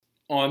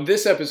On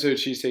this episode of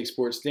Cheesesteak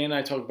Sports, Dan and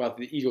I talk about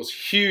the Eagles'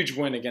 huge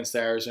win against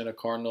the Arizona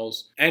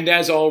Cardinals. And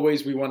as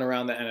always, we went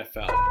around the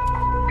NFL.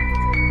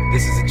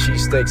 This is a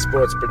Cheesesteak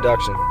Sports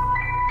production.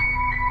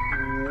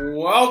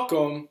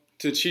 Welcome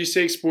to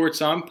Cheesesteak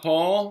Sports. I'm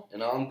Paul.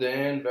 And I'm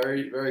Dan.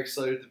 Very, very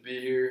excited to be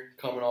here.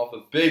 Coming off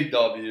a big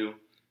W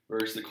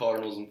versus the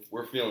Cardinals. And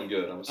we're feeling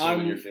good. I'm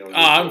assuming you're feeling good.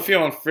 I'm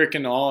feeling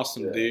freaking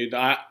awesome, dude.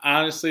 I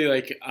honestly,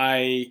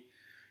 I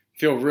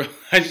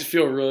just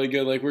feel really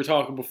good. Like we're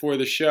talking before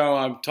the show,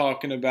 I'm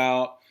talking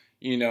about,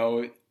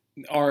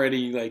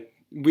 already like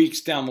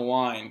weeks down the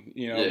line,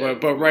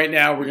 but right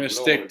now we're going to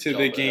stick to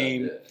the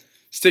game.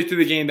 Stick to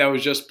the game that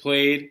was just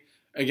played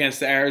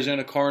against the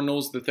Arizona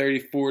Cardinals, the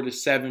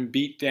 34-7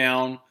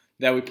 beatdown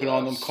that we put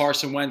on them.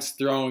 Carson Wentz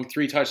throwing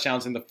 3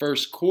 touchdowns in the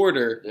first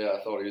quarter. Yeah,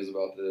 I thought he was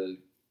about to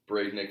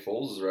break Nick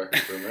Foles'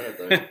 record for a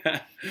minute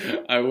there.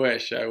 I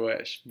wish.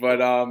 But,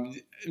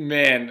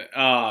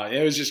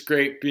 it was just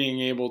great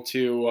being able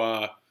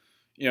to,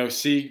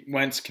 see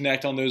Wentz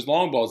connect on those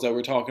long balls that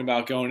we're talking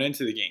about going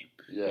into the game.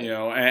 Yeah.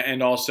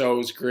 And also it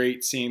was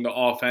great seeing the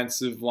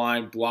offensive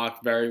line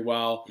block very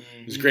well. Mm-hmm.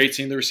 It was great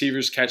seeing the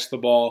receivers catch the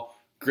ball.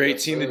 Great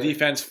seeing the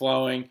defense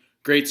flowing.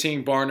 Great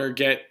seeing Barner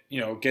get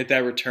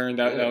that return.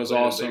 That was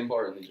awesome. A big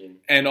part in the game.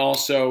 And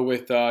also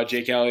with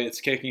Jake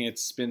Elliott's kicking,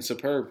 it's been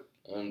superb.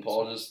 And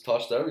Paul just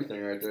touched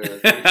everything right there.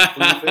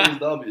 Three-phase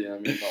W. I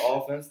mean, the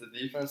offense, the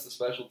defense, the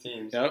special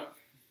teams. Yep.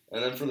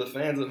 And then for the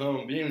fans at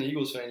home, being an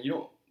Eagles fan,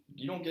 you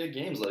don't get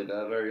games like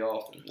that very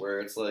often, where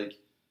it's like,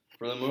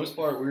 for the most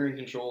part, we were in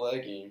control of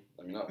that game.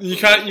 I mean, but you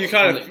kind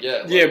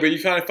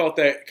of felt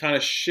that kind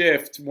of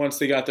shift once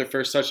they got their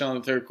first touchdown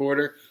in the third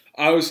quarter.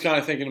 I was kind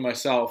of thinking to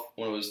myself,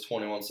 when it was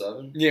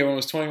 21-7. Yeah, when it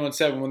was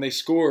 21-7, when they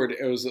scored,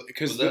 it was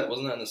because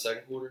wasn't that in the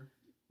second quarter?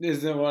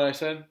 Isn't that what I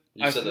said?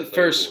 You said the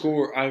first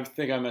quarter. Score. I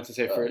think I meant to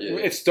say first.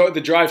 Yeah.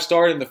 The drive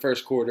started in the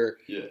first quarter,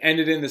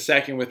 ended in the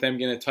second with them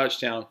getting a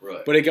touchdown.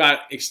 Right. But it got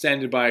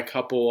extended by a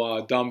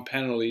couple dumb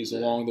penalties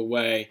along the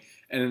way,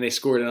 and then they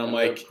scored. And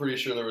I'm pretty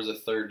sure there was a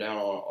third down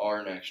on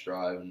our next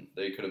drive, and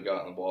they could have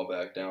gotten the ball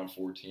back down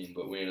 14,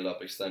 but we ended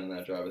up extending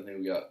that drive. I think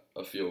we got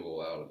a field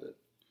goal out of it.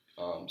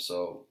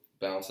 So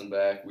bouncing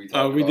back, we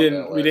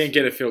didn't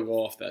get a field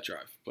goal off that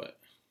drive, but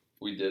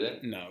we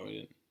didn't. No, we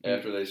didn't.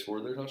 After they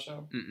scored their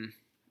touchdown.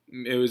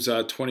 It was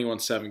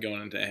 21-7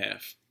 going into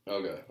half.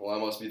 Okay. Well, I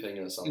must be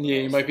thinking of something else.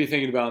 You might be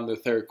thinking about in the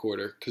third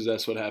quarter because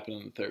that's what happened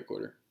in the third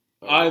quarter.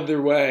 Okay.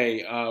 Either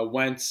way,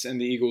 Wentz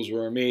and the Eagles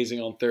were amazing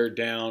on third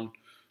down.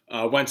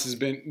 Wentz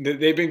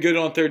they've been good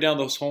on third down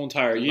this whole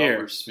entire year. The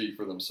numbers speak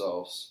for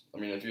themselves. I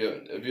mean, if you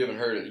haven't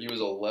heard it, he was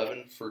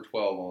 11 for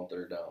 12 on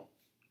third down.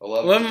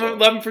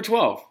 11 for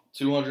 12.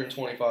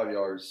 225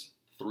 yards,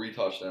 3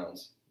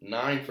 touchdowns,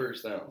 9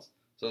 first downs.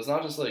 So it's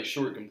not just like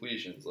short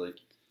completions. Like,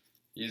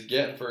 he's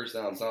getting first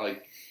downs. It's not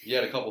like he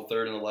had a couple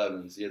 3rd and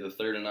 11s. He had the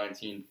 3rd and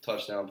 19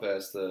 touchdown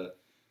pass to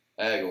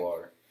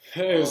Aguilar.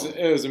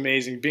 It was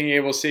amazing being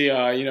able to see.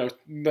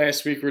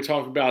 Last week we were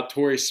talking about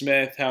Torrey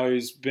Smith, how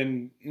he's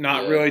been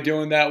not really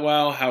doing that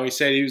well. How he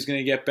said he was going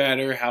to get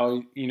better.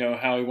 How he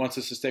wants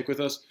us to stick with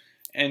us.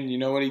 And you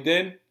know what he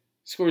did?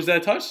 Scores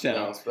that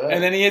touchdown,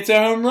 and then he hits a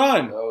home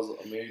run. That was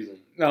amazing.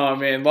 Oh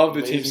man, love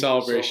the team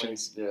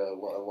celebrations. I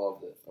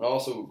loved it. And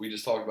also, we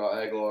just talked about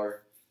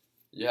Aguilar.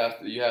 You have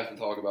to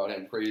talk about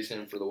him, praise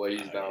him for the way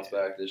he's bounced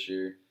back this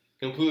year.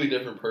 Completely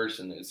different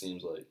person, it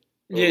seems like.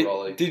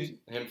 Overall,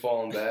 him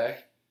falling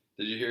back.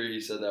 Did you hear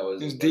he said that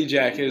was? It was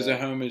D-Jack. It was a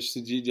homage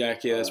to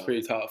D-Jack. Yeah, that's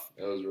pretty tough.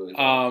 It was really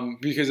tough.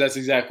 Because that's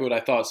exactly what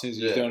I thought as soon as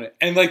he was doing it.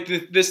 And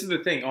this is the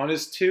thing on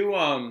his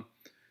on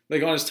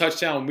his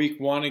touchdown week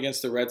 1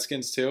 against the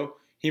Redskins too.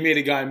 He made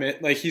a guy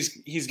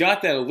he's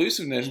got that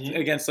elusiveness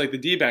against the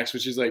D-backs,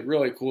 which is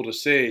really cool to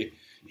see.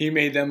 He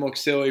made them look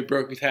silly,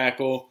 broke a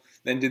tackle,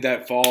 then did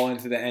that fall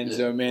into the end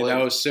zone. Man,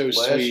 that was so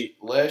sweet.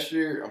 Last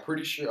year, I'm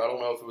pretty sure, I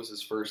don't know if it was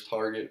his first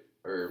target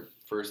or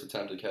first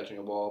attempt at catching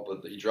a ball,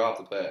 but he dropped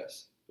the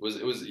pass.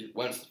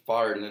 Wentz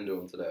fired it into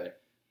him today,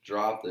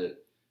 dropped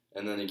it,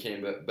 and then he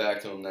came back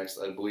to him next.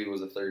 I believe it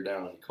was a 3rd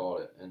down, and he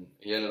caught it, and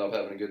he ended up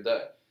having a good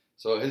day.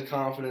 So his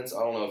confidence, I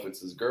don't know if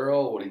it's his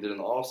girl, what he did in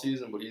the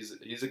offseason, but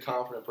he's a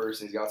confident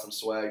person. He's got some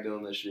swag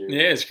doing this year.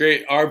 Yeah, it's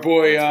great. Our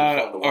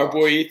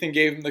boy Ethan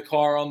gave him the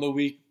car on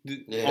the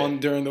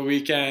during the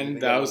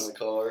weekend. That was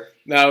cool.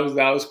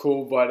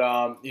 But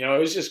it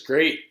was just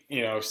great.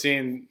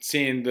 Seeing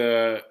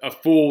a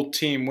full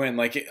team win.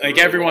 Like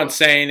everyone's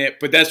saying it,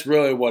 but that's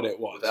really what it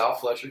was.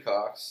 Without Fletcher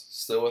Cox,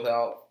 still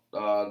without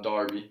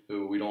Darby,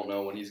 who we don't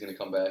know when he's going to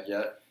come back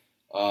yet.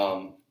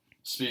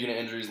 Speaking of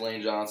injuries,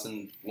 Lane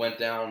Johnson went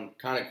down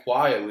kind of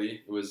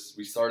quietly.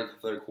 We started the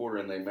third quarter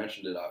and they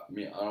mentioned it.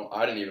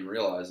 I didn't even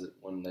realize it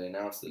when they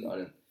announced it.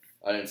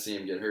 I didn't see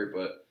him get hurt,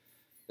 but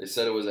they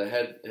said it was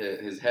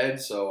his head.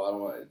 So I don't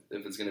know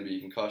if it's going to be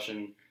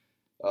concussion.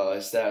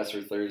 His status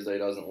for Thursday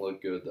doesn't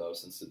look good though,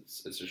 since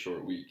it's a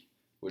short week,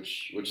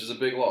 which is a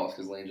big loss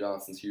because Lane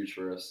Johnson's huge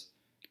for us.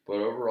 But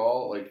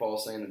overall, like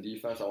Paul's saying, the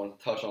defense. I want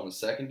to touch on the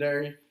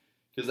secondary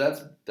because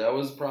that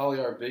was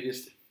probably our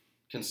biggest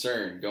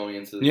concern going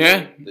into the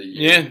Yeah, year.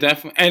 yeah,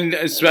 definitely, and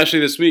especially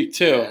this week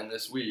too. Yeah, and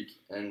this week,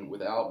 and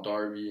without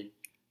Darby,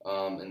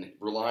 and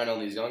relying on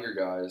these younger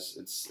guys,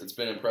 it's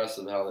been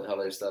impressive how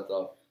they've stepped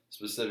up.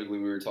 Specifically,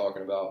 we were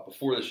talking about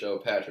before the show,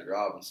 Patrick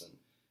Robinson.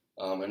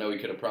 I know he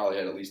could have probably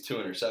had at least 2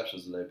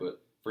 interceptions today, but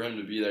for him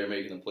to be there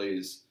making the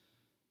plays,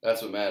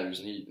 that's what matters,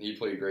 and he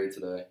played great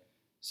today.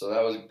 So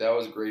that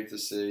was great to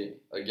see.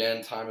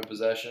 Again, time of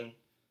possession,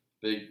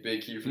 big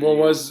key for the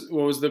Eagles.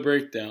 What was the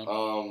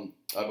breakdown?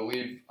 I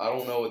believe, I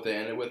don't know what they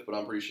ended with, but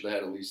I'm pretty sure they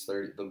had at least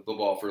the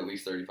ball for at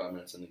least 35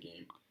 minutes in the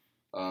game.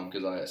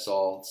 Because I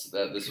saw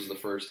that this was the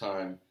first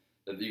time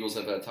that the Eagles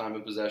have had time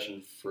of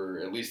possession for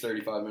at least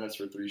 35 minutes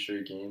for 3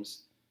 straight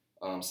games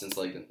since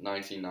like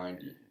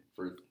 1990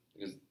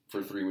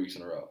 for 3 weeks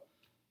in a row.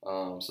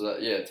 So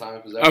that, yeah, time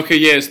of possession. Okay,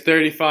 yeah, it's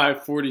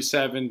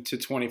 35-47 to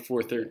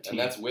 24-13. And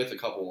that's with a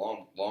couple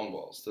long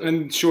balls too.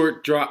 And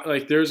short drive,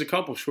 like there's a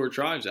couple short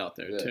drives out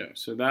there Yeah. too.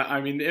 So that,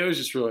 I mean, it's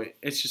just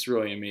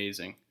really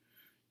amazing.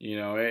 You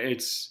know,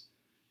 it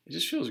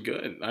just feels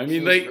good. I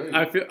mean, Feels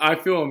like great. I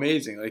feel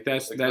amazing. Like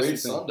that's a the great thing.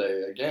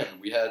 Sunday. Again,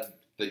 we had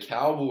the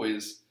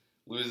Cowboys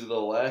lose at the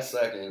last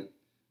second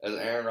as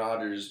Aaron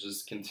Rodgers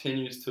just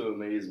continues to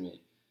amaze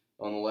me.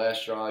 On the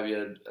last drive, he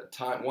had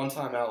one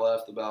timeout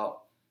left,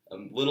 about a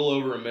little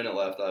over a minute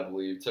left, I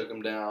believe. Took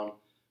him down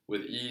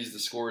with ease to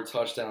score a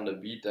touchdown to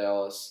beat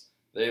Dallas.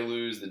 They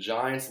lose. The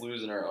Giants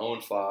lose in our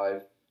own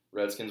 5.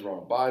 Redskins were on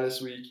a bye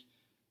this week.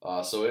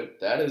 So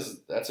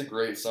that's a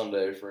great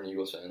Sunday for an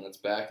Eagles fan. That's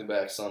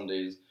back-to-back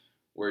Sundays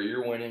where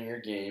you're winning your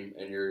game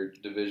and your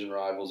division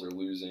rivals are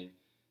losing.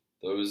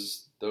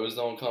 Those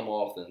don't come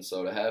often.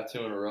 So to have 2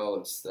 in a row,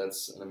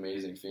 that's an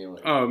amazing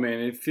feeling. Oh man,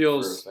 it for a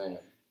feels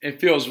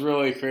fan.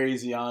 really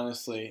crazy,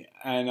 honestly.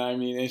 And I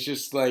mean, it's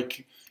just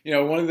like, you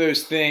know, one of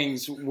those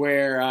things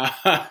where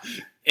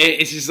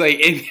it's just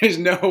like there's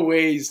no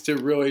ways to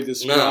really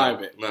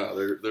describe it. No,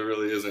 there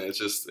really isn't.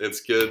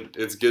 It's good.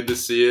 It's good to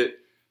see it.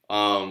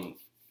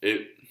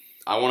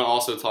 I want to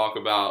also talk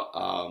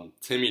about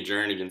Timmy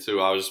Jernigan too.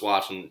 I was just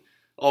watching.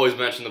 Always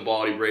mention the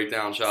Baldy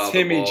breakdown shot.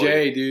 Timmy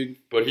J, dude.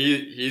 But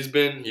he's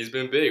been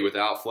big.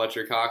 Without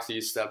Fletcher Cox, he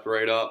stepped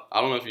right up.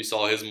 I don't know if you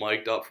saw his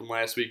mic'd up from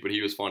last week, but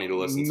he was funny to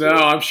listen to. No,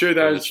 I'm sure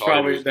that's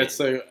probably Chargers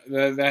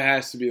that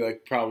has to be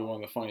like probably one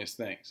of the funniest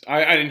things.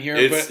 I didn't hear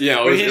it, but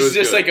it he's was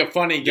just good. like a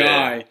funny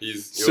guy.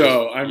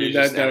 Yeah, I mean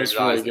that was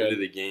really good. Into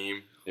the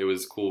game. It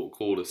was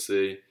cool to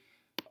see.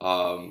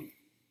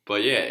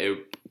 But yeah,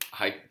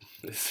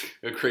 it's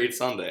a great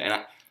Sunday,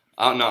 and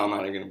I'm not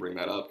even going to bring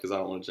that up because I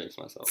don't want to jinx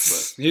myself.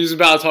 But he was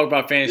about to talk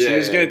about fantasy. He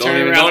was going to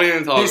turn around. Don't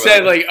even talk he about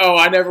said, it. like, oh,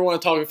 I never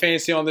want to talk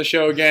fantasy on the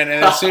show again.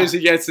 And as soon as he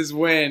gets his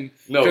win,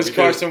 because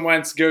Carson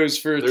Wentz goes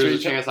for there's a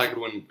chance I could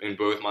win in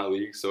both my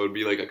leagues, so it would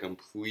be like a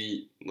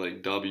complete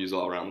like W's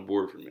all around the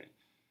board for me.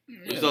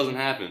 Which doesn't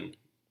happen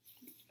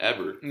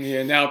ever.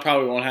 Yeah, now it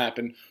probably won't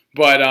happen.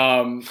 But,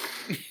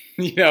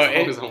 you know, as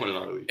long as I win in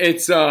our league.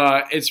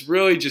 It's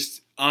really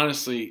just,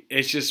 honestly,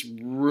 it's just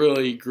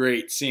really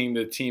great seeing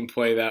the team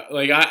play that.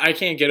 Like, I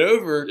can't get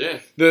over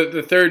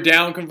the third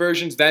down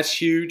conversions. That's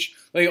huge.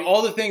 Like,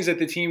 all the things that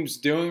the team's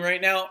doing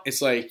right now,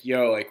 it's like,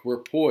 yo, like, we're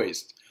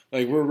poised.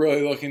 Like, we're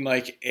really looking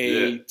like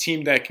a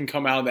team that can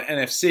come out of the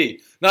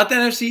NFC. Not the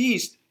NFC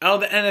East, out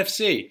of the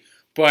NFC.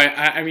 But,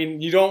 I mean,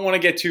 you don't want to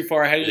get too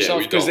far ahead of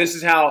yourself because this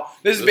is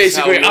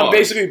basically, I'm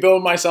basically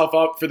building myself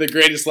up for the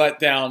greatest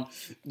letdown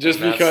just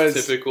because.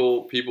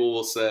 Typical, people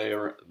will say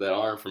that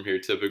aren't from here,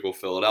 typical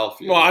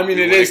Philadelphia. Well, I mean,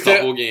 it is a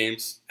couple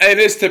games. It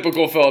is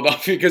typical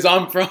Philadelphia because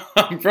I'm from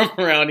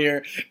around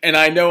here and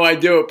I know I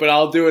do it, but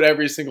I'll do it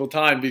every single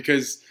time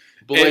because.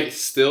 But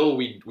still,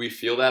 we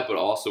feel that, but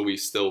also we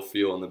still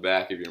feel in the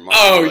back of your mind.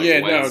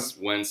 Oh,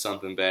 when's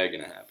something bad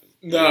gonna happen?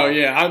 No,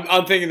 yeah,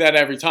 I'm thinking that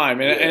every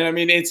time, and I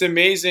mean it's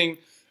amazing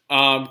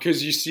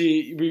because you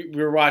see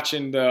we're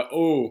watching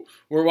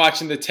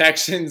the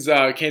Texans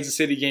Kansas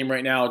City game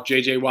right now.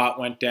 J.J. Watt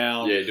went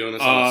down. Yeah, doing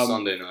this on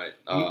Sunday night.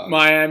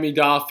 Miami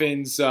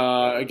Dolphins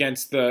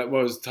against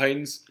the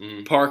Titans.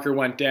 Mm-hmm. Parker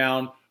went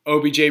down.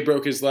 OBJ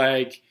broke his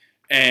leg,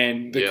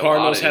 and the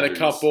Cardinals had a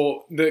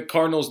couple. The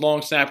Cardinals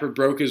long snapper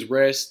broke his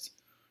wrist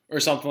or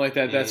something like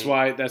that.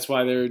 Mm-hmm. That's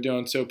why they were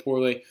doing so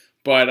poorly.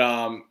 But,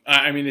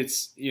 I mean,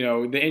 it's, you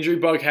know, the injury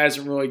bug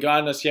hasn't really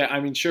gotten us yet. I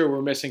mean, sure,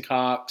 we're missing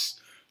Cox.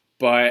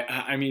 But,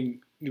 I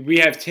mean, we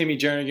have Timmy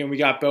Jernigan. We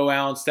got Bo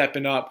Allen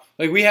stepping up.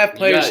 Like, we have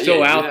players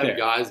still out there. We have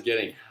guys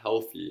getting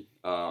healthy.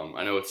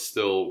 I know it's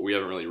still – we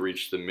haven't really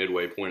reached the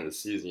midway point of the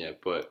season yet.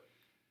 But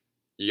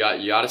you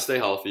got to stay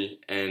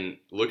healthy. And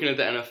looking at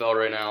the NFL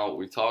right now,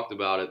 we talked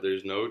about it.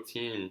 There's no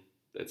team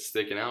that's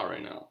sticking out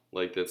right now.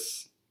 Like,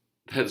 that's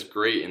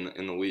great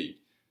in the league.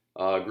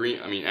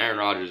 Aaron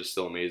Rodgers is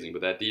still amazing,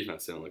 but that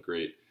defense didn't look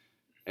great.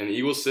 And the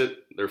Eagles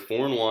they're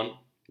 4-1.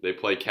 They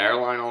play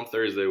Carolina on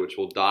Thursday, which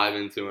we'll dive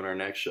into in our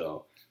next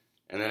show.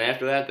 And then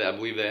after that, I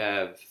believe they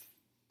have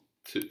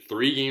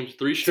three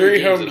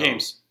home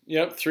games.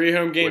 Yep, 3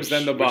 home games,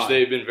 then the bye. Which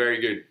they've been very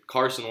good.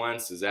 Carson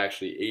Wentz is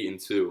actually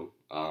 8-2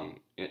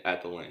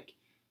 at the Link.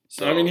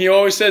 So I mean, he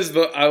always says,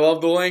 I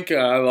love the link.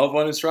 I love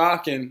when it's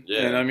rocking.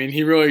 Yeah. And, I mean,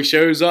 he really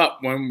shows up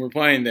when we're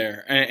playing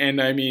there. And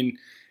I mean,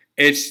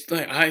 it's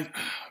like,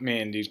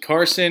 man, dude,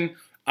 Carson,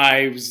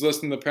 I was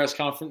listening to the press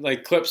conference,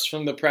 like clips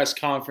from the press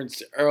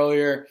conference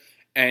earlier,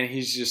 and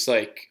he's just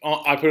like,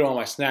 I put it on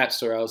my Snap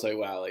story. I was like,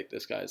 wow, like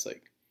this guy's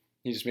like,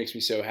 he just makes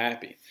me so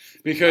happy.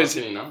 Because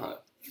how can he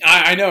not?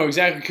 I know,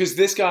 exactly. Because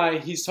this guy,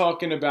 he's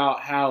talking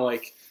about how,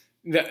 like,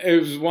 it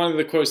was one of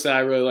the quotes that I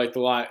really liked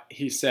a lot.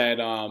 He said,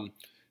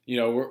 you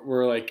know,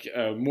 we're like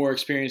a more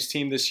experienced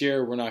team this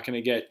year. We're not going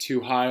to get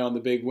too high on the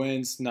big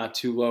wins, not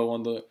too low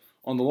on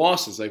the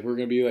losses. Like, we're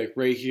going to be like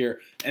right here.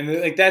 And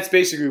like that's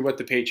basically what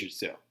the Patriots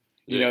do.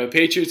 You know, the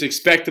Patriots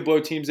expect to blow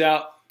teams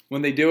out.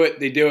 When they do it,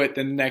 they do it.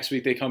 Then the next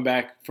week they come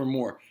back for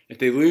more. If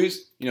they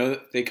lose, you know,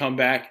 they come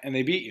back and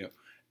they beat you.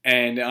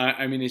 And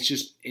I mean, it's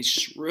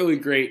just really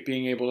great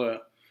being able to.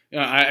 You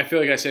know, I feel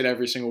like I said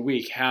every single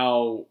week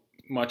how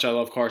much I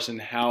love Carson,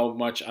 how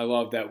much I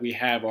love that we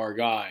have our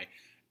guy,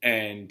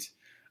 and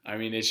I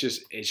mean, it's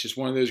just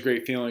one of those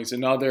great feelings.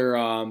 Another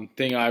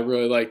thing I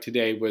really liked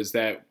today was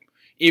that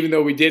even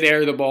though we did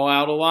air the ball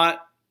out a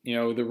lot, you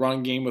know, the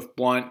run game with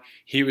Blunt,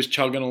 he was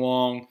chugging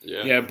along.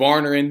 Yeah,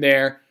 Barner in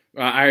there.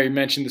 I already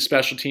mentioned the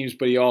special teams,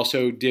 but he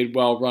also did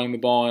well running the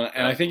ball,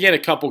 and I think he had a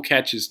couple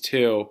catches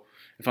too.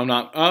 If I'm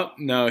not,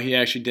 no, he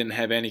actually didn't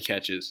have any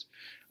catches.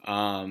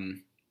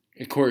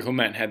 Corey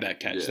Clement had that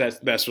catch. Yeah.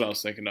 That's what I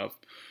was thinking of.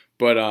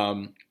 But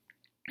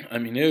I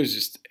mean, it was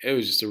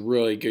just a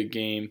really good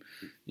game.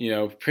 You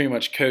know, pretty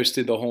much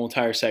coasted the whole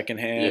entire second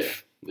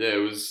half. Yeah, it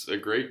was a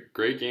great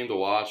game to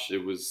watch.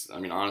 It was, I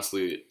mean,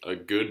 honestly, a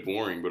good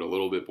boring, but a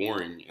little bit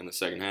boring in the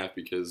second half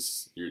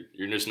because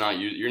you're just not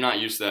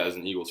used to that as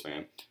an Eagles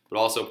fan. But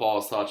also, Paul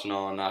was touching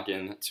on not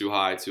getting too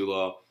high, too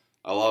low.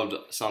 I loved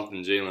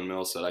something Jalen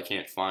Mills said. I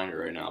can't find it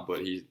right now,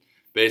 but he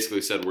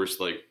basically said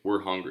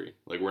we're hungry.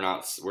 Like we're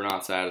not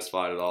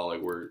satisfied at all.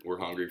 Like we're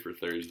hungry for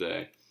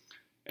Thursday.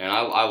 And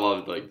I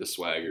loved like the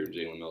swagger of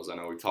Jalen Mills. I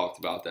know we talked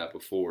about that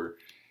before.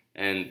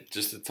 And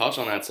just to touch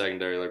on that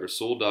secondary, like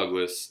Rasul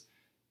Douglas,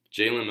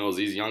 Jalen Mills,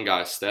 these young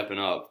guys stepping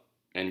up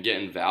and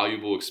getting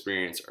valuable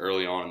experience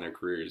early on in their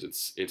careers.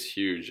 It's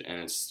huge,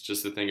 and it's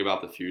just to think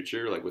about the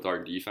future, like with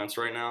our defense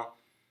right now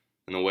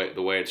and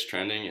the way it's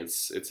trending.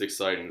 It's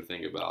exciting to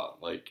think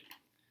about. Like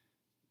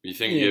you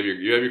think you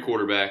have your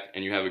quarterback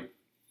and you have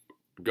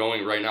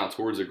going right now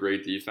towards a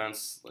great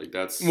defense. Like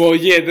that's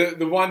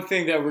the one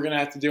thing that we're gonna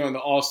have to do in the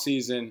off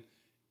season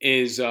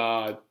is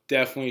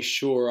definitely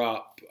shore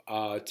up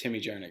Timmy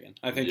Jernigan.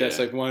 I think that's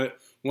like one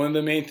of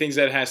the main things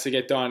that has to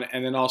get done.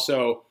 And then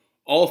also,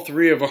 all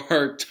three of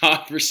our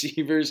top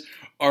receivers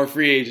are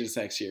free agents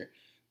next year.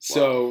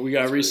 So we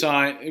got to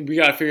re-sign. We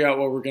got to figure out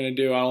what we're going to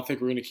do. I don't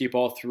think we're going to keep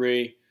all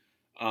three.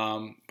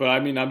 But, I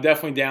mean, I'm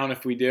definitely down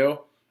if we do.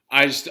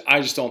 I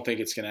just don't think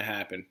it's going to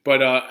happen.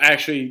 But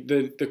actually,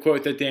 the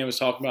quote that Dan was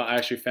talking about, I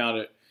actually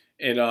found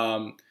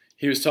it.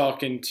 He was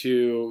talking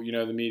to, you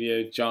know, the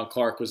media. John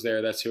Clark was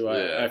there. That's who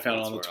I found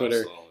on the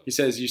Twitter. He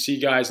says, you see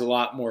guys a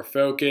lot more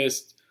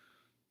focused.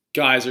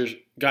 Guys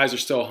are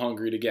still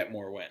hungry to get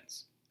more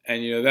wins.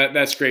 And, you know,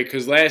 that's great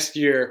because last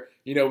year,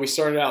 you know, we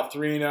started out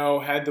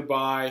 3-0, had the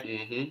bye,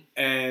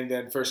 and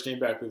then first game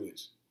back we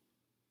lose.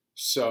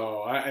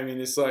 So, I mean,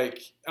 it's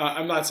like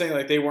I'm not saying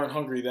like they weren't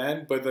hungry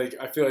then, but like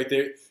I feel like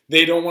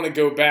they don't want to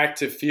go back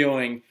to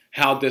feeling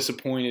how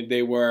disappointed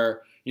they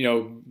were, you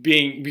know,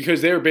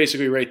 because they were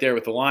basically right there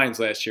with the Lions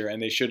last year,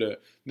 and they should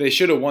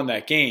have won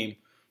that game,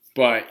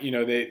 but you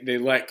know they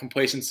let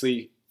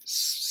complacency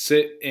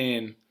slip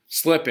in.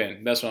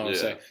 That's what I'm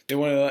saying. They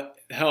want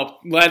to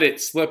let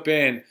it slip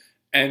in,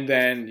 and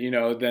then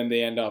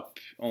they end up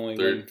only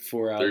winning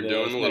 4 out of the They're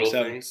doing the little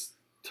 7. things.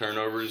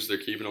 Turnovers, they're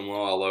keeping them low.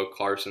 Although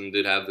Carson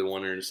did have the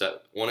one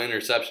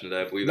interception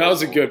today, I believe that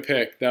was a good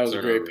pick. That was a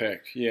great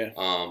pick. Yeah.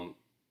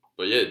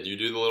 But yeah, you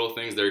do the little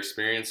things. They're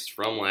experienced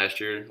from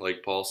last year,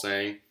 like Paul's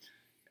saying,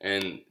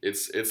 and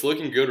it's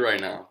looking good right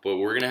now. But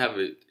we're gonna have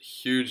a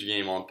huge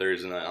game on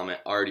Thursday night. I'm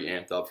already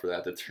amped up for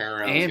that. The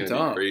turnaround is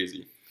gonna be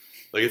crazy.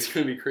 Like it's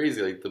gonna be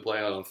crazy. Like to play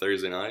out on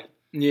Thursday night.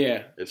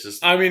 Yeah. It's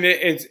just. I mean,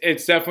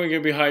 it's definitely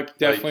gonna be hype.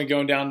 Definitely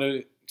going down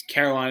to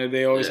Carolina.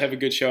 They always have a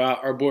good show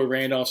out. Our boy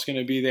Randolph's going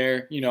to be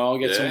there. You know, I'll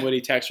get somebody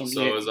text from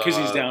because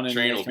he's down in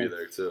Train will be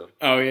there too.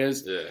 Oh, he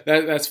is? Yeah.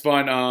 That's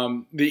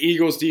fun. The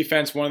Eagles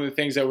defense, one of the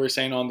things that we're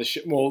saying on the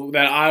show,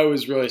 that I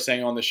was really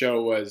saying on the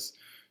show was,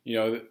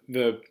 you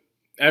know,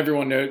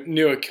 everyone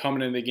knew it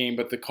coming in the game,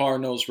 but the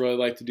Cardinals really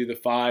like to do the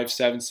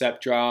 5-7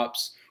 step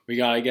drops. We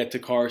got to get to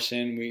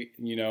Carson.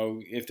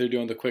 If they're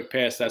doing the quick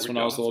pass, that's when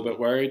I was a little bit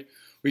worried.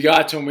 We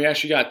got to him. We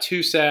actually got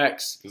 2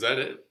 sacks. Is that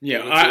it?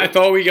 Yeah, I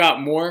thought we got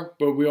more,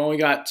 but we only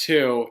got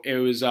 2. It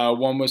was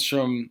one was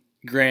from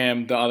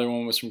Graham, the other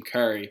one was from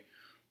Curry.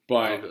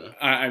 But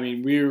I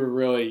mean, we were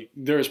really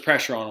there was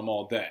pressure on him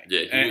all day.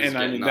 Yeah, he was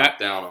getting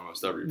knocked down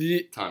almost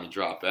every time he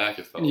dropped back.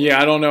 It felt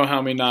I don't know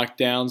how many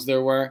knockdowns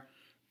there were,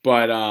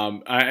 but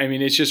I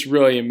mean, it's just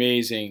really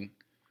amazing.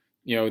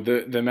 You know,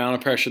 the amount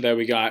of pressure that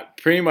we got,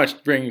 pretty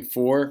much bringing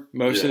 4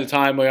 most of the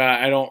time. Like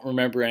I don't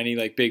remember any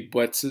like big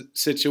blitz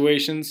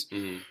situations,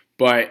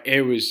 But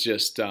it was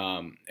just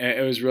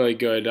it was really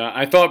good.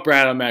 I thought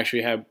Bradham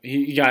actually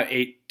he got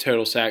 8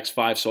 total sacks,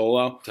 5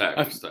 solo.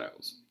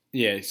 Tackles.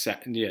 Yeah,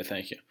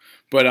 thank you.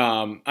 But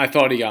I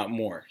thought he got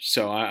more,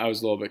 so I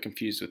was a little bit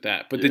confused with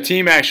that. But the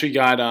team actually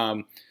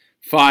got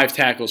 5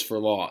 tackles for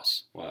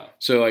loss. Wow.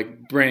 So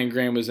like Brandon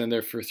Graham was in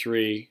there for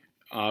 3,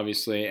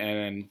 obviously, and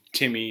then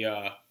Timmy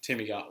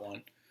got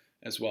 1,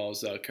 as well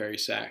as Curry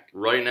sack.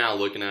 Right now,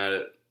 looking at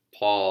it,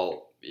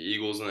 Paul, the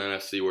Eagles in the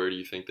NFC, where do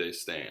you think they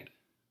stand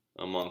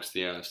amongst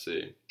the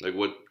NFC? Like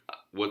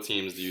what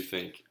teams do you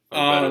think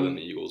are better than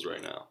the Eagles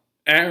right now?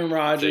 Aaron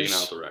Rodgers.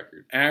 Taking out the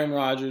record. Aaron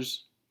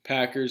Rodgers,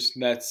 Packers.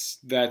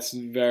 That's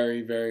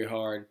very, very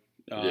hard.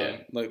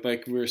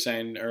 Like we were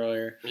saying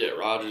earlier. Yeah,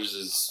 Rodgers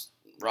is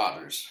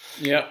Rodgers.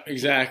 Yeah,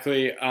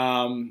 exactly.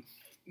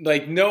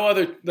 Like no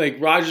other, like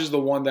Rodgers is the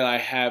one that I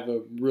have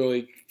a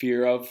really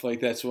fear of. Like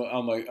that's what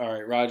I'm like. All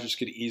right, Rodgers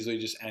could easily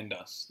just end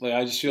us. Like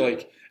I just feel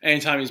like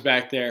anytime he's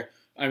back there.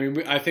 I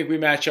mean, I think we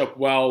match up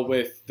well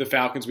with the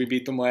Falcons. We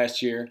beat them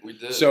last year. We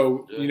did.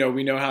 So, we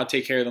know how to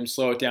take care of them,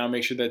 slow it down,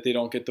 make sure that they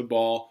don't get the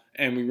ball,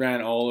 and we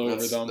ran all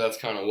over them. That's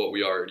kind of what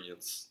we already,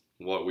 it's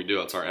what we do.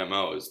 That's our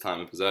MO, is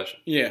time of possession.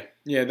 Yeah,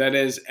 that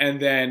is.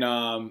 And then,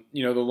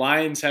 the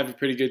Lions have a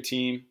pretty good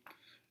team,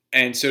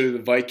 and so do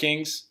the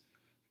Vikings.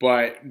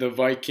 But the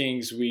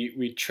Vikings,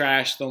 we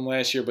trashed them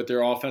last year, but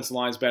their offensive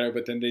line's better.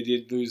 But then they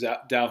did lose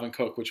Dalvin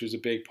Cook, which was a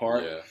big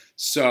part. Yeah.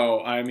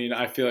 So, I mean,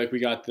 I feel like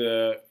we got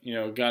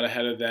got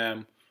ahead of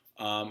them.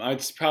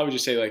 I'd probably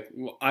just say,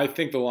 I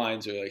think the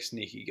Lions are,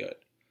 sneaky good.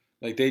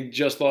 Like, they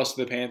just lost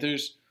to the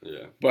Panthers.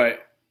 Yeah. But,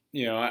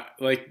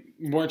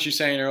 weren't you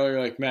saying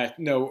earlier,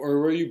 or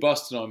were you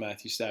busting on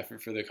Matthew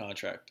Stafford for the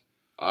contract?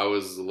 I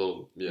was a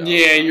little,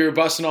 Yeah, you were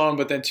busting on him,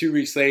 but then 2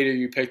 weeks later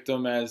you picked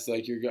them as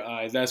your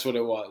guy. That's what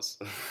it was.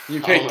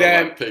 You picked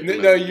them.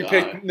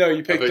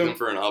 You picked them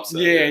for an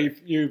upset. Yeah,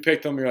 you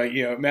picked them. You're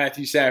like,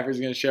 Matthew Stafford's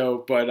going to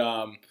show. But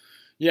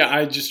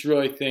I just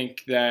really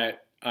think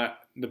that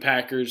the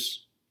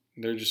Packers,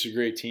 they're just a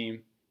great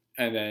team,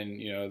 and then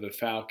the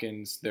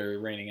Falcons, they're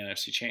reigning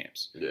NFC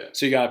champs. Yeah.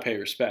 So you got to pay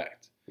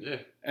respect. Yeah.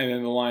 And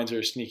then the Lions are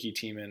a sneaky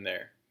team in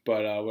there.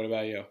 But what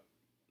about you?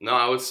 No,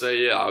 I would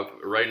say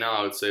right now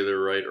I would say they're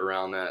right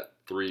around that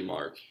 3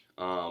 mark.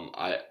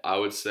 I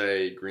would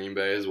say Green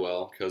Bay as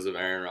well because of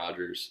Aaron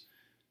Rodgers,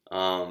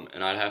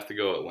 and I'd have to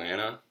go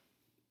Atlanta,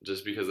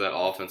 just because that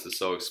offense is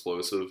so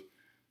explosive. Is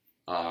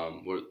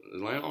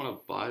Atlanta on a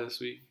bye this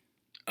week?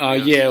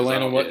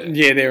 Atlanta.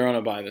 Yeah, they were on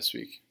a bye this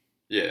week.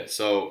 Yeah,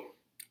 so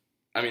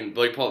I mean,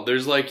 Paul,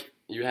 there's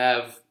you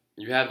have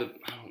the.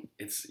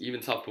 It's even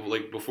tough.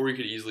 Before you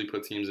could easily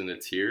put teams into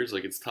tiers,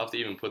 it's tough to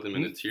even put them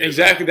into tiers.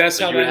 Exactly, that's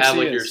how you would have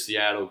is. your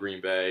Seattle, Green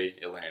Bay,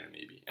 Atlanta,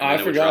 maybe.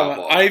 I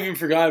even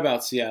forgot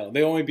about Seattle.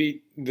 They only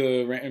beat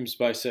the Rams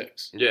by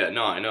 6. Yeah,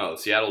 no, I know.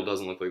 Seattle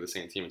doesn't look like the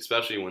same team,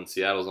 especially when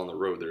Seattle's on the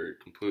road. They're a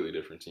completely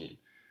different team.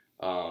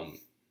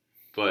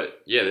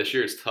 But yeah, this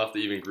year it's tough to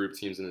even group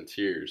teams into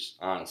tiers,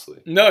 honestly.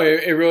 No,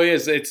 it really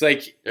is. It's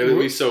at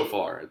least so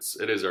far.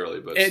 It is early,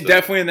 but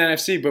definitely in the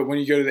NFC. But when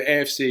you go to the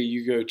AFC,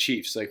 you go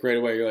Chiefs. Right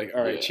away, you're like,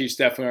 all right, Chiefs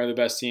definitely are the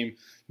best team.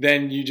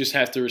 Then you just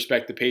have to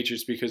respect the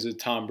Patriots because of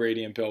Tom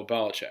Brady and Bill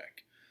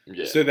Belichick.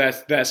 Yeah. So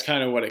that's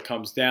kind of what it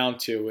comes down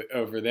to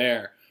over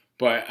there.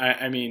 But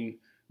I mean,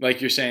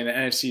 like you're saying, the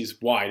NFC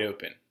is wide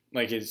open.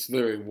 It's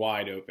literally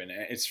wide open.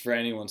 It's for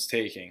anyone's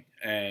taking.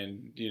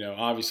 And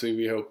obviously,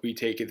 we hope we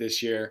take it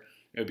this year.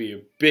 It'll be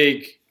a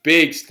big,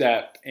 big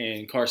step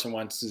in Carson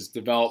Wentz's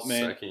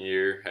development. 2nd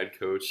year head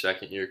coach,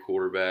 2nd year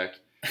quarterback,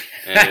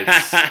 and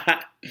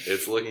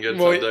it's looking good.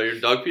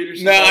 Doug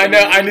Peterson. No, I know.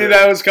 I knew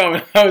that was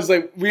coming. I was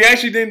like, we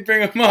actually didn't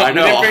bring him up. I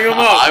know. We didn't bring him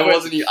up.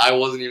 I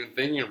wasn't even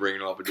thinking of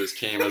bringing him up. It just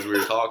came as we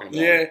were talking about.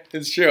 Yeah,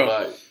 it's true.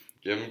 But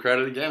give him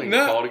credit again. He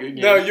called a good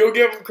game. No, you'll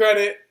give him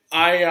credit.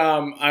 I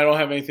don't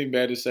have anything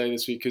bad to say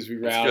this week because we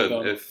rallied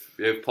them.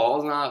 If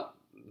Paul's not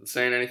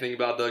saying anything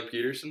about Doug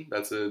Peterson,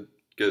 that's going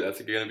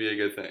to be a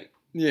good thing.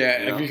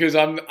 Yeah, because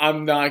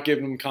I'm not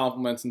giving him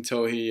compliments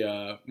until he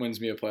wins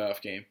me a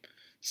playoff game.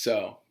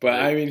 So, but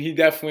I mean, he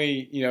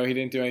definitely, he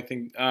didn't do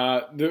anything.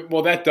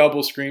 That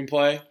double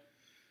screenplay,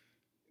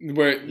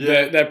 where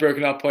that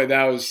broken up play,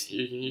 that was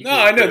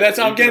I know that's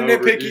I'm getting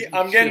nitpicky.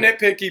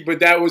 Nitpicky, but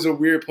that was a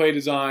weird play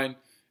design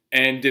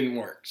and didn't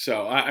work.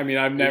 So I mean,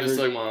 I've never. Just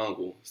like my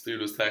uncle, this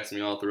dude was texting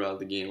me all throughout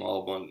the game,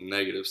 all a bunch of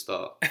negative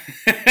stuff.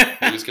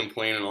 He was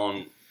complaining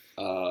on.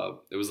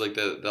 It was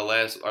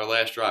our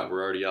last drive.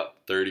 We're already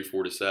up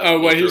 34-7. Oh,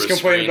 what he was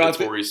complaining about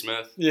Torrey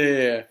Smith.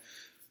 Yeah.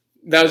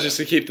 That was just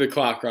to keep the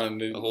clock running,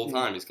 dude. The whole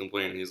time he's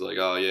complaining. He's like,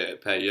 "Oh yeah,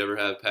 Pat, you ever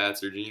have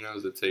Pats or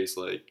Geno's that taste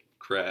like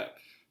crap?"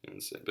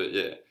 But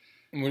yeah.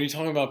 What are you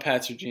talking about,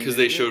 Pats or Geno's? Because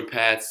they showed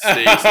Pat's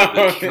steaks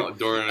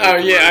during.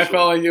 I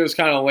felt like it was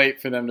kind of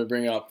late for them to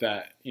bring up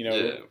that.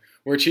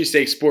 We're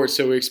cheesesteak sports,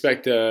 so we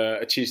expect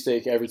a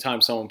cheesesteak every time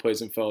someone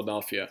plays in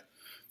Philadelphia.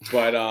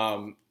 But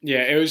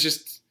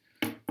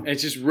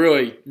it's just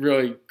really,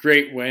 really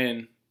great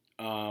win.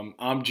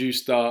 I'm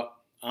juiced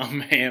up.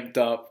 I'm amped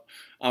up.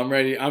 I'm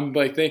ready. I'm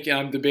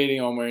debating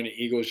on wearing an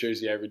Eagles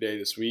jersey every day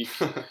this week.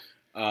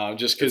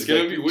 Just It's because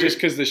gonna be weird. just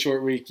because the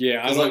short week. Yeah,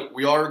 I Because don't. like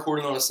we are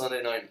recording on a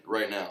Sunday night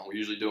right now. We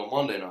usually do a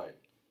Monday night.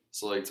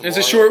 So like tomorrow, It's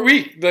a short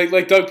week.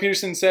 Like Doug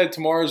Peterson said,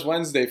 tomorrow's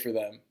Wednesday for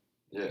them.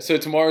 Yeah. So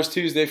tomorrow's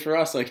Tuesday for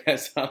us. I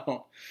guess I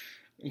don't.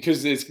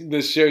 Because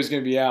the show's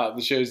gonna be out.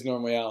 The show's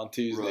normally out on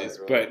Tuesdays.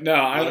 Right. But no,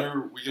 I When don't.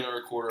 are we gonna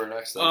record our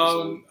next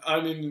episode?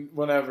 I mean,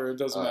 whenever it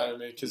doesn't Alright, matter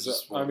to me because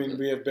just I mean wondered.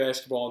 we have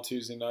basketball on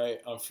Tuesday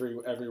night. I'm free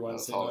every I'll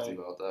Wednesday talk to night.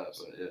 you about that,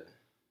 but yeah.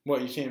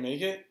 What, you can't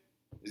make it?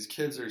 These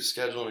kids are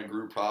scheduling a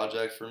group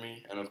project for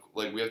me, and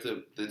like we have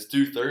to. It's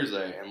due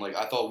Thursday, and like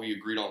I thought we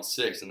agreed on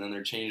 6, and then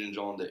they're changing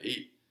John to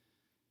 8.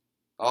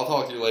 I'll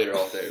talk to you later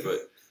off there, but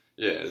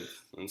Yeah,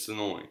 it's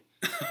annoying.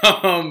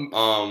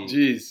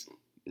 Jeez.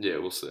 Yeah,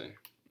 we'll see.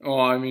 Well,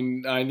 I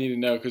mean, I need to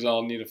know because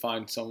I'll need to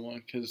find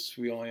someone because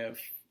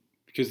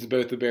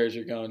both the Bears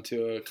are going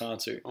to a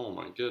concert, Oh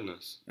my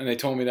goodness. and they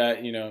told me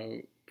that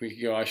we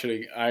could go. I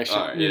should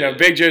Alright, yeah.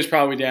 Big Joe's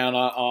probably down.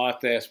 I'll have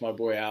to ask my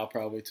boy Al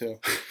probably too,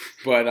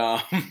 but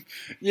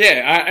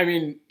yeah, I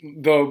mean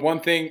the one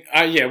thing,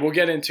 we'll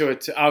get into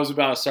it. I was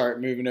about to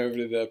start moving over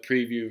to the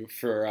preview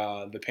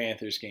for the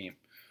Panthers game,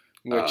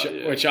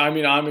 which I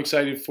mean I'm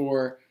excited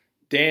for.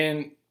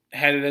 Dan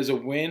had it as a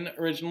win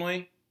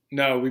originally.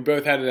 No, we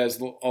both had it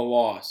as a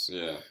loss.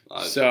 Yeah.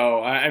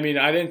 So I mean,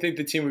 I didn't think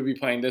the team would be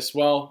playing this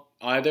well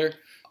either.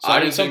 So I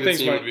mean, didn't some think the things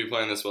team might- would be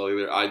playing this well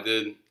either. I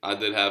did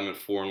have them at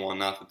 4-1,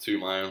 not to toot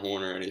my own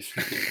horn or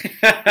anything.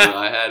 But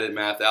I had it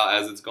mapped out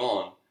as it's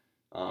gone,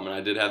 and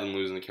I did have them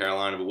losing to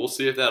Carolina. But we'll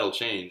see if that'll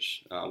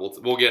change.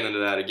 We'll get into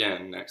that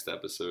again next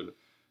episode.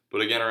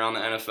 But again, around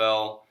the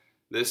NFL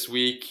this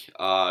week,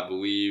 I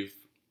believe,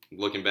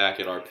 looking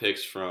back at our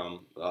picks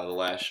from the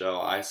last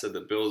show, I said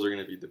the Bills are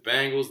going to beat the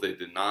Bengals. They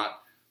did not.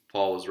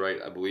 Paul was right.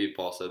 I believe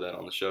Paul said that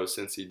on the show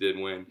since he did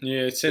win.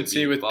 Yeah, Cincy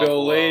beat with Buffalo.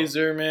 Bill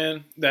Lazor,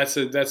 man. That's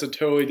a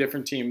totally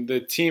different team.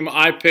 The team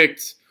I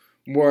picked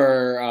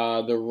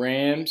were the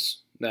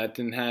Rams. That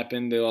didn't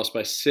happen. They lost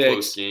by 6.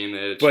 Close game.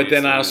 They had a But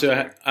chance then to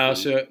I win.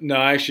 also no,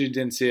 I actually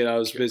didn't see it. I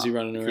was busy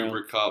running around.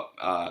 Cooper Kupp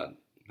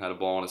had a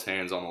ball in his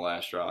hands on the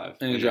last drive.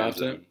 And he in the end dropped it?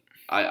 zone.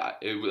 I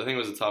think it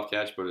was a tough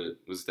catch, but it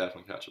was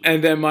definitely catchable.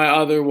 And then my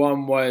other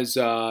one was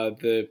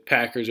the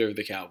Packers over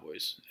the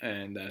Cowboys,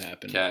 and that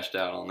happened. Cashed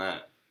out on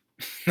that.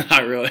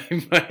 Not really,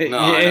 but No,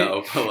 yeah. I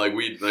know, but like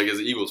as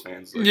Eagles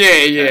fans, like, Yeah.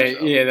 cashed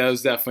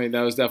out.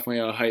 That was definitely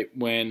a hype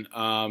win.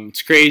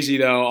 It's crazy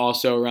though.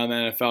 Also around the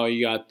NFL,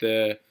 you got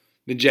the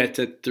Jets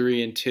at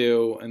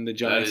 3-2 and the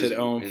Giants That at is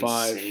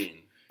 0-5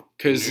 insane.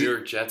 because New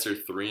York Jets are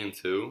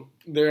 3-2.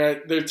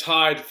 they're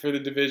tied for the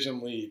division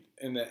lead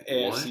in the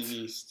AFC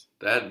East.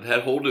 That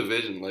whole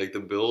division, like the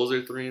Bills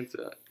are 3-2.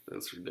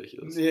 That's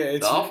ridiculous. Yeah, The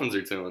it's Dolphins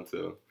are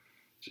 2-2.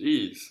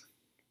 Jeez.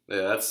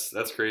 Yeah,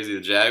 that's crazy.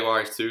 The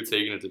Jaguars too,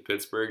 taking it to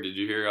Pittsburgh. Did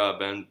you hear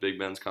Big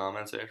Ben's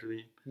comments after the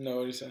game? no,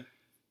 what do you say?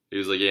 He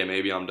was like, "Yeah,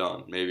 maybe I'm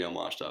done. Maybe I'm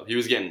washed up." He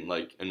was getting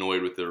like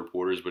annoyed with the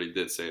reporters, but he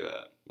did say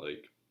that,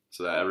 like,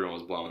 so that everyone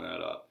was blowing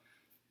that up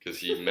because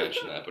he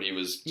mentioned that. But he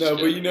was just No, but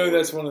getting you know annoyed.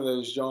 that's one of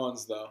those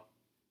Johns though.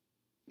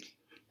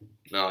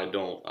 No, I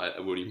don't.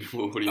 What do you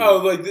What do you Oh,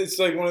 mean? like it's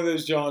like one of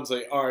those Johns.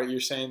 Like, all right,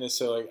 you're saying this,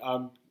 so like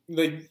I'm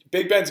like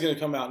Big Ben's gonna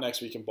come out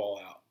next week and ball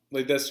out.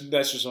 Like that's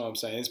just what I'm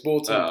saying. It's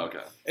bulletin. Oh, okay.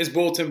 It's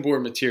bulletin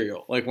board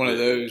material, like one of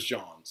Yeah. those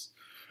Johns.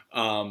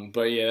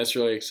 But yeah, that's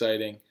really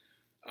exciting.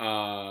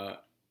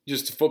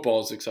 Just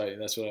football is exciting.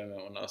 That's what I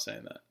meant when I was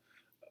saying that.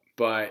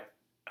 But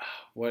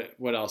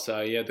what else?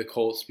 You had the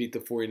Colts beat the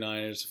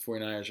 49ers. The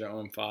 49ers are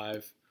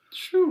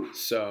 0-5.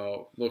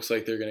 So looks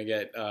like they're going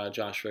to get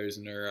Josh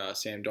Rosen or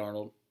Sam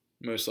Darnold,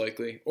 most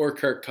likely. Or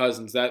Kirk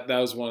Cousins. That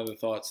was one of the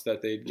thoughts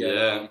that they'd get. Yeah,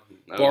 that would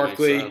make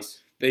Barkley. sense.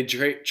 They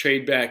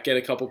trade back, get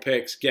a couple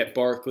picks, get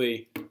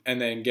Barkley, and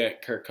then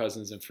get Kirk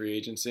Cousins in free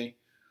agency.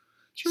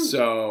 True.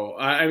 So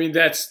I mean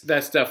that's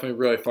definitely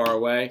really far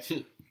away.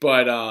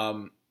 But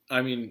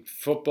I mean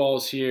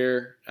football's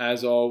here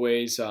as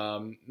always.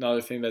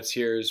 Another thing that's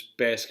here is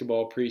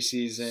basketball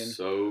preseason.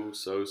 So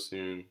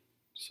soon.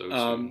 So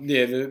soon.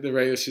 Yeah, the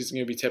regular season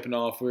gonna be tipping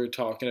off. We're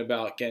talking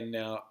about getting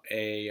out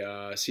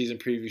a season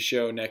preview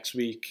show next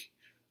week,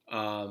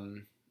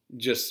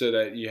 just so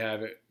that you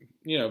have it,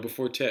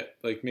 before tip,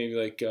 like maybe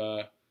like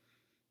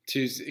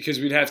Tuesday, because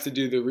we'd have to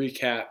do the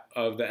recap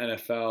of the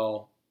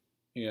NFL,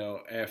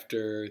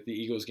 after the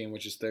Eagles game,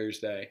 which is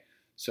Thursday.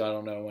 So I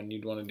don't know when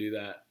you'd want to do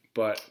that,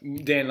 but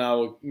Dan and I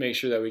will make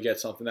sure that we get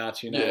something out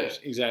to you. Not Yeah.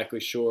 exactly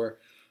sure.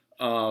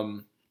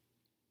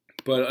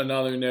 But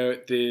another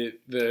note,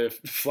 the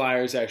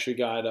Flyers actually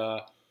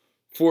got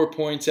 4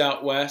 points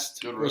out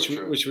west, Good road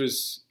trip. which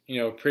was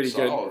pretty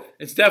good. Solid.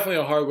 It's definitely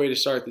a hard way to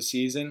start the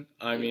season.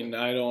 I Yeah. mean,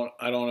 I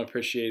don't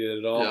appreciate it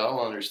at all. Yeah, I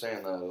don't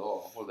understand that at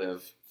all. What, they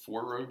have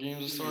 4 road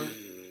games to start?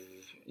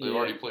 They've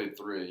already played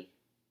 3.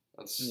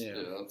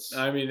 That's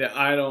I mean,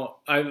 I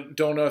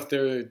don't know if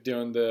they're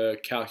doing the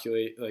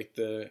calculate, like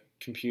the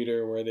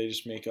computer where they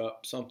just make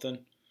up something.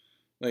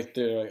 Like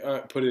they're like, all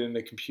right, put it in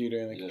the computer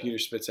and the Yeah. computer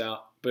spits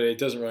out. But it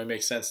doesn't really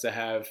make sense to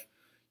have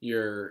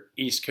your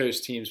East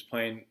Coast teams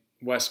playing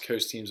West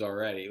Coast teams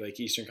already, like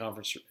Eastern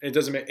Conference. It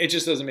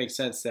just doesn't make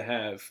sense to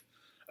have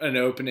an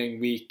opening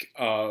week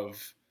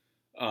of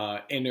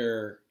not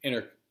inter.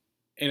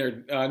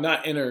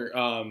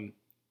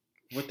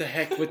 What the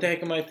heck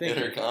am I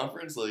thinking?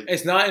 Interconference, like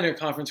It's not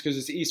interconference because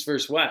it's East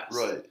versus West.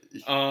 right.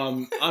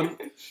 You're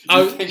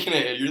thinking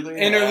interleague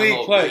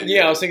MLB, play.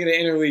 Yeah, I was thinking of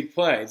interleague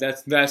play.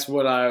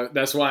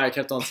 That's why I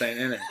kept on saying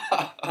inter.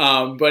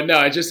 But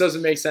no, it just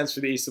doesn't make sense for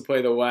the East to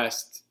play the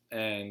West,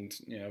 and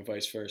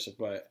vice versa.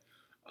 But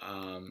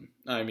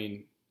I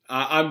mean,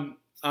 I'm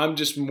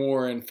just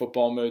more in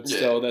football mode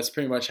still. That's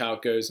pretty much how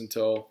it goes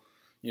until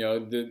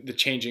the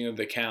changing of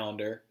the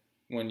calendar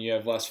when you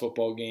have less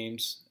football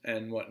games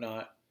and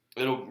whatnot.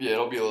 It'll be a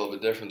little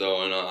bit different though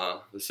when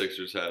the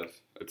Sixers have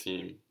a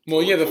team.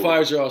 Well, yeah, the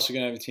Flyers are also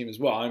gonna have a team as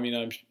well. I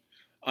mean,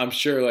 I'm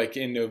sure like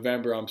in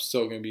November I'm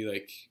still gonna be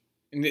like,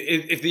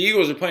 if the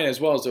Eagles are playing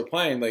as well as they're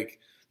playing, like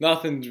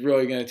nothing's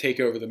really gonna take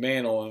over the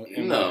mantle.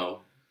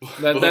 No,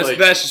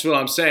 that's just what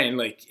I'm saying.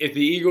 Like if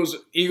the Eagles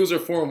are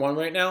 4-1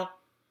 right now,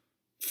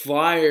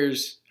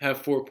 Flyers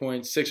have 4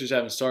 points, Sixers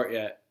haven't started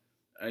yet.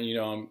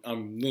 And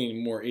I'm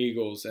leaning more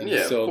Eagles and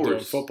still doing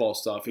football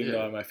stuff, even though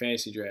I have my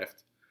fantasy draft.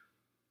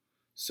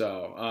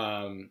 So,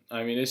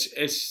 I mean,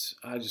 it's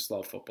I just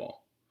love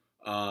football.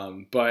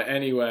 But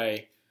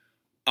anyway,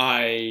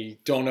 I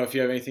don't know if you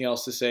have anything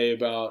else to say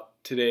about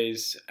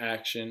today's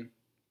action.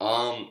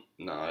 No,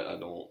 I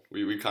don't.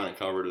 We kind of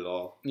covered it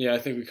all. Yeah, I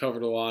think we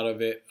covered a lot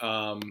of it.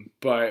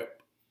 But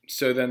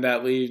so then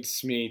that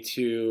leads me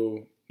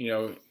to,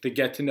 the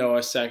get to know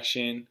us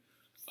section.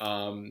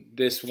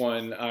 This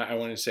one, I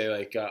want to say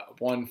like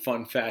one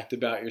fun fact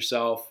about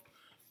yourself.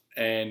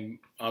 And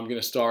I'm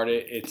going to start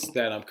it. It's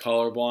that I'm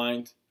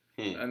colorblind.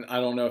 And I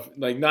don't know if,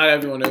 like, not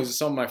everyone knows it.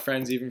 Some of my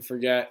friends even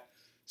forget.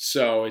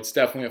 So it's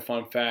definitely a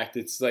fun fact.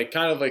 It's like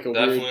kind of like a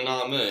definitely weird...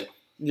 not me.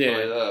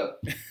 Yeah.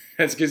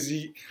 That's because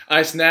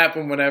I snap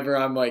them whenever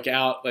I'm like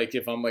out, like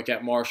if I'm like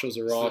at Marshall's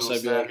or Ross. So I'd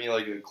be snap like, me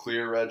like a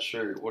clear red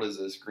shirt. What is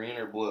this, green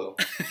or blue?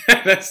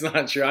 That's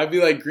not true. I'd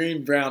be like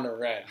green, brown, or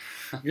red.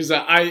 Because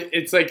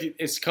it's like,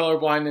 it's color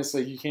blindness.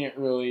 Like you can't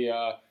really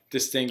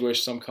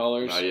distinguish some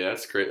colors. Oh, yeah,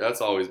 that's great. That's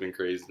always been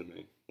crazy to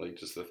me. Like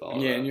just the thought.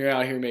 Yeah, and you're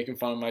out here making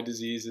fun of my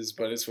diseases,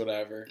 but it's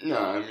whatever. No,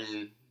 I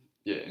mean,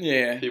 yeah.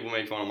 Yeah. People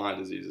make fun of my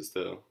diseases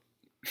too,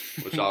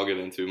 which I'll get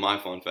into. My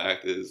fun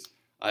fact is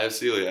I have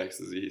celiac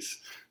disease.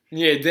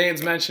 Yeah,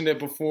 Dan's mentioned it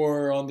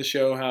before on the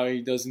show how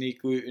he doesn't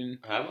eat gluten.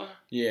 Have I?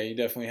 Yeah, you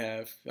definitely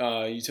have.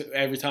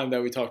 Every time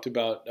that we talked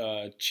about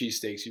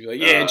cheesesteaks, you'd be like,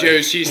 "Yeah,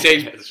 Joe's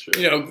cheesesteaks. That's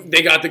true.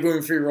 They got the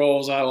gluten-free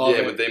rolls. I love it."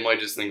 Yeah, but they might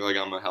just think like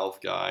I'm a health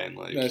guy, and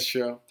like that's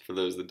true. For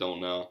those that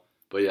don't know,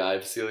 but yeah, I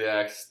have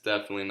celiac.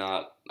 Definitely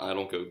not. I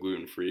don't go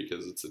gluten-free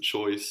because it's a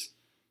choice.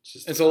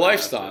 It's a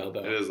lifestyle,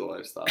 though. It is a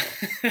lifestyle.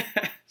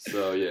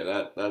 So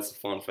yeah, that's a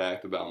fun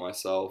fact about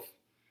myself.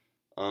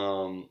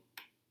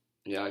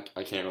 Yeah,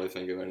 I can't really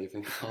think of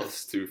anything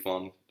else too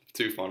fun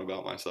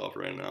about myself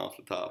right now off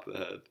the top of the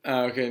head.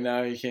 Okay,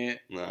 now you can't.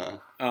 Nah.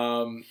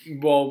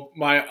 Well,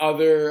 my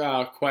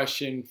other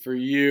question for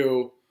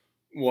you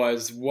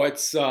was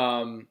what's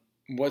one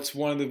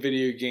of the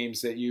video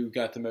games that you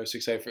got the most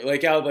excited for?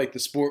 Like out of like the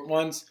sport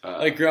ones,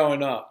 like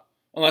growing up.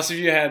 Unless if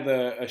you had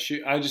a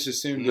shoot, I just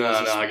assumed. No,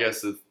 I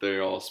guess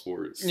they're all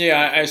sports.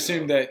 Yeah, I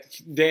assumed that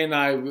Dan and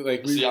I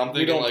like. See, I'm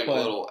thinking like play. A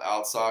little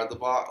outside the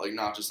box, like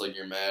not just like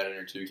your Madden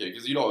or 2K,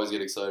 because you'd always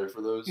get excited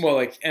for those. Well,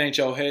 like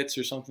NHL hits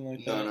or something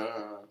like that.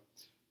 No.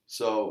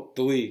 So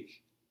the league.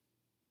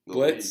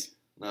 Blitz.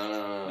 League.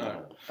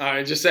 No. All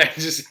right, just say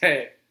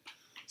it.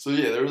 So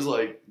yeah, there was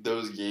like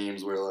those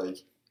games where like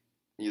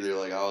either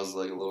like I was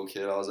like a little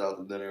kid, I was out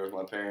to dinner with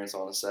my parents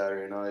on a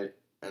Saturday night.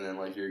 And then,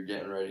 like, you're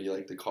getting ready,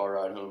 like, the car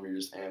ride home, you're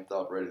just amped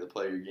up, ready to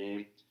play your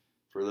game.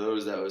 For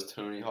those, that was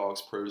Tony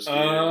Hawk's Pro Skater.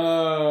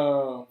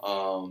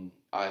 Oh.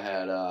 I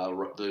had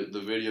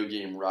the video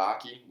game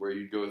Rocky, where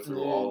you'd go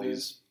through all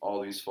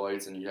these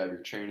fights, and you'd have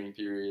your training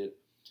period.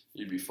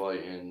 You'd be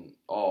fighting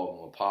all of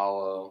them,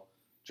 Apollo,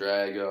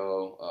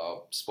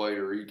 Drago,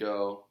 Spider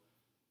Rico.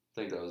 I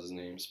think that was his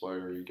name,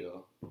 Spider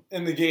Rico.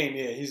 In the game,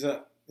 yeah. He's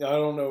a... I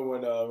don't know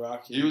what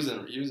Rocky. He was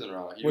in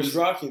Rocky. Where's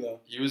Rocky though?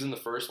 He was in the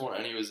first one,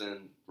 and he was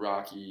in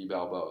Rocky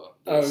Balboa,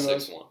 the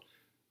sixth one,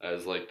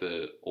 as like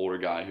the older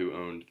guy who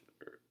owned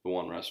the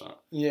one restaurant.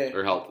 Yeah.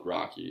 Or helped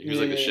Rocky. He was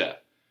like the chef.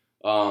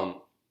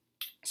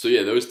 So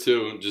yeah, those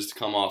two just to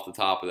come off the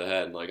top of the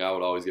head. Like I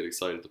would always get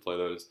excited to play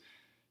those.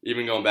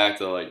 Even going back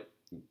to like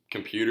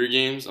computer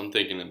games, I'm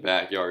thinking of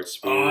Backyard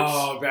Sports.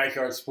 Oh,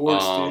 Backyard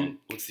Sports, dude.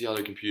 What's the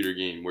other computer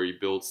game where you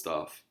build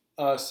stuff?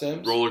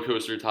 Sims? Roller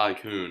Coaster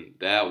Tycoon.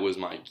 That was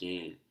my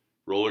game.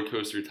 Roller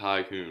Coaster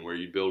Tycoon, where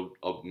you build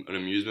an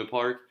amusement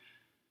park,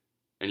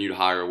 and you'd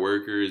hire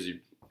workers,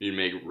 you'd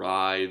make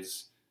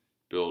rides,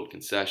 build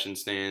concession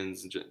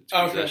stands,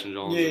 concession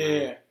zones.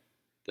 Yeah.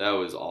 That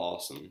was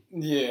awesome.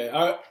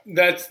 Yeah,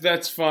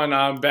 that's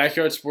fun.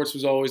 Backyard Sports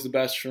was always the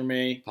best for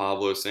me.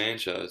 Pablo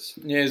Sanchez.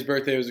 Yeah, his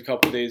birthday was a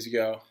couple days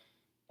ago.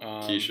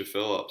 Keisha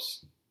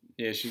Phillips.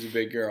 Yeah, she's a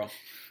big girl.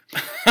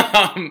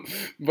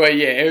 But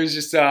yeah, it was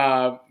just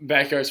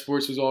Backyard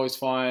Sports was always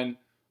fun.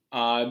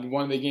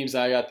 One of the games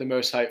I got the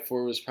most hype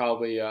for was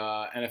probably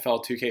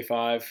NFL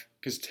 2K5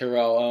 because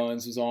Terrell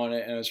Owens was on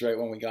it, and it was right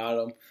when we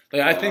got him.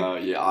 Like I think,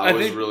 I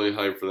was really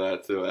hyped for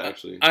that too.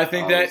 Actually, I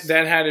think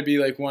that had to be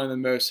like one of the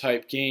most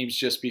hyped games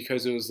just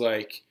because it was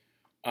like,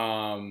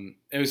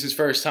 it was his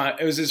first time.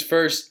 It was his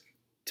first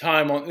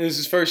time on. It was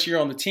his first year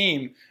on the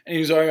team, and he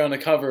was already on the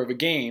cover of a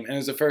game, and it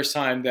was the first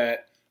time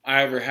that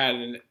I ever had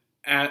an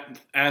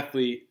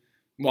athlete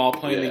while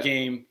playing the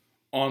game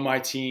on my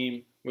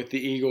team with the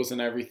Eagles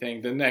and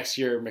everything. The next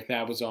year,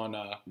 McNabb was on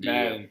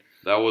Madden.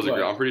 That was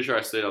great. I'm pretty sure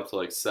I stayed up till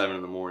like 7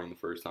 in the morning the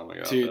first time I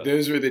got Dude, that.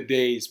 those were the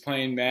days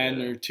playing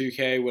Madden or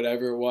 2K,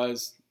 whatever it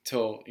was,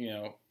 till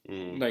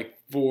like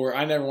 4.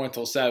 I never went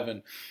till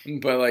 7,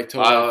 but like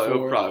till like 4.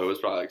 It was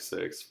probably like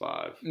 6,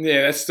 5.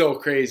 Yeah, that's still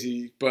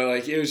crazy. But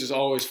like it was just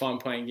always fun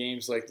playing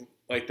games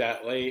like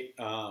that late.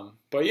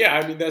 But yeah,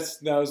 I mean that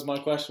was my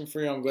question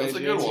for you. I'm glad that's a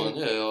you good answered. one.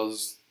 Yeah,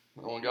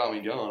 that one got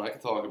me going. I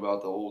could talk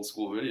about the old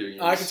school video games.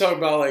 I could talk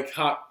about like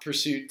Hot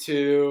Pursuit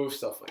 2,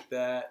 stuff like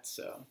that.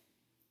 So,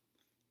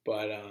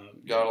 but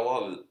gotta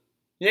love it.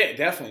 Yeah,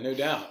 definitely, no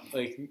doubt.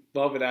 Like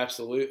love it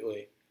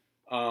absolutely.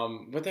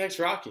 What the heck's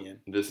Rocky in?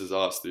 This Is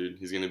Us, dude.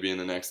 He's gonna be in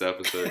the next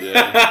episode.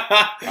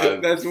 Yeah,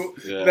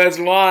 that's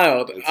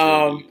wild.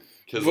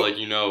 Because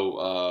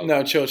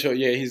no, chill.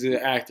 Yeah, he's an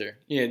actor.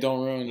 Yeah,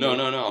 don't ruin. No.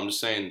 I'm just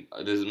saying.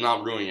 This is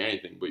not ruining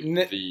anything. But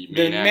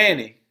the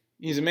Manny.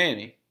 He's a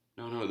Manny.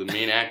 No, the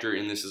main actor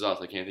in This Is Us.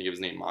 I can't think of his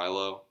name.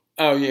 Milo.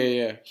 Oh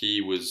yeah.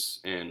 He was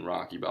in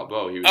Rocky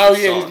Balboa. He was.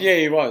 Son.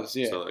 He was.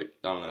 Yeah. So like,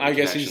 I don't know. I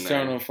guess he's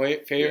throwing a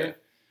favor. Yeah.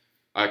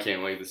 I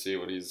can't wait to see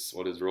what his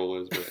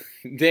role is. But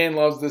Dan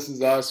loves This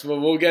Is Us. Well,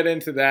 we'll get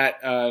into that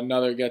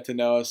another get to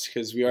know us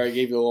because we already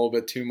gave you a little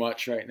bit too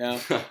much right now.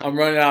 I'm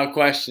running out of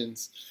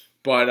questions,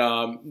 but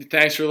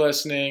thanks for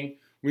listening.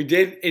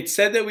 It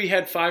said that we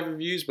had 5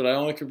 reviews, but I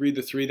only could read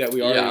the 3 that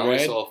we already read. Yeah, I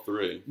only saw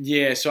 3.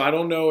 Yeah, so I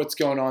don't know what's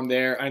going on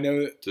there. I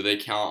know. Do they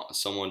count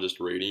someone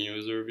just rating you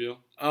as a review?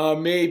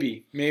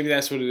 Maybe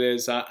that's what it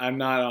is. I'm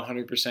not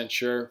 100%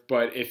 sure,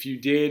 but if you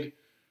did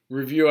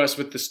review us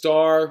with the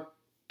star,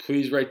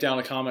 please write down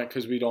a comment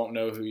because we don't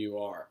know who you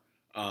are.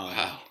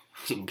 Wow,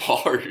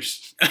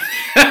 bars.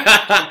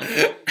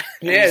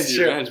 Yeah,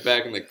 sure. Ryan's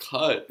back in the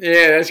cut.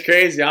 Yeah, that's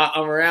crazy.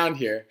 I'm around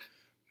here.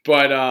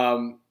 But,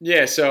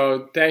 yeah,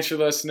 so thanks for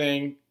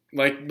listening.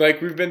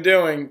 Like we've been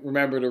doing,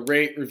 remember to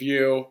rate,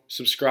 review,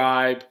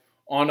 subscribe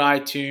on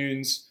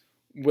iTunes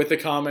with a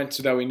comment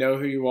so that we know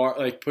who you are.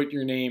 Like, put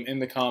your name in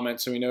the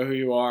comments so we know who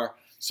you are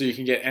so you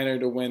can get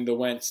entered to win the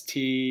Wentz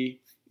T.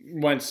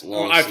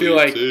 I feel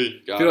like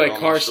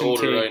Carson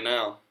T. right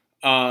now.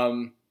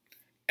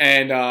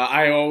 And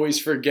I always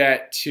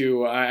forget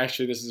to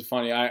actually this is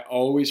funny. I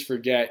always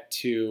forget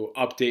to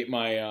update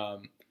my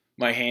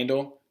my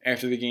handle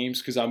after the games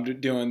because I'm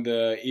doing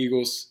the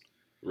Eagles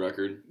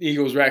record,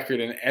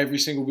 and every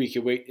single week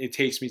it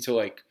takes me to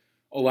like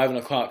 11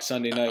 o'clock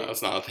Sunday night.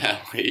 That's not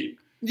that late.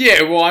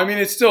 Yeah, well, I mean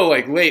it's still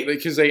like late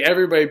because like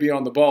everybody be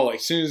on the ball. Like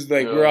as soon as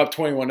we're up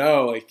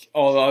 21-0, like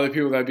all the other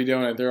people that be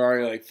doing it, they're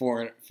already like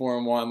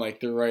 4-1,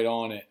 like they're right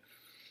on it.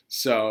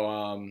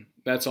 So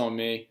that's on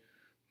me.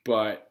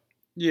 But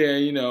yeah,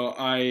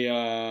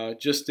 I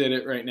just did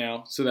it right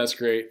now, so that's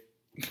great.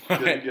 Good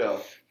to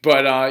go.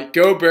 But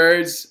go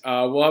Birds.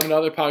 We'll have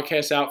another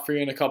podcast out for you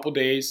in a couple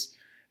days.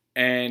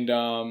 And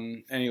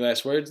any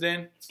last words,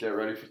 Dan? Let's get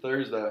ready for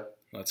Thursday.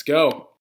 Let's go.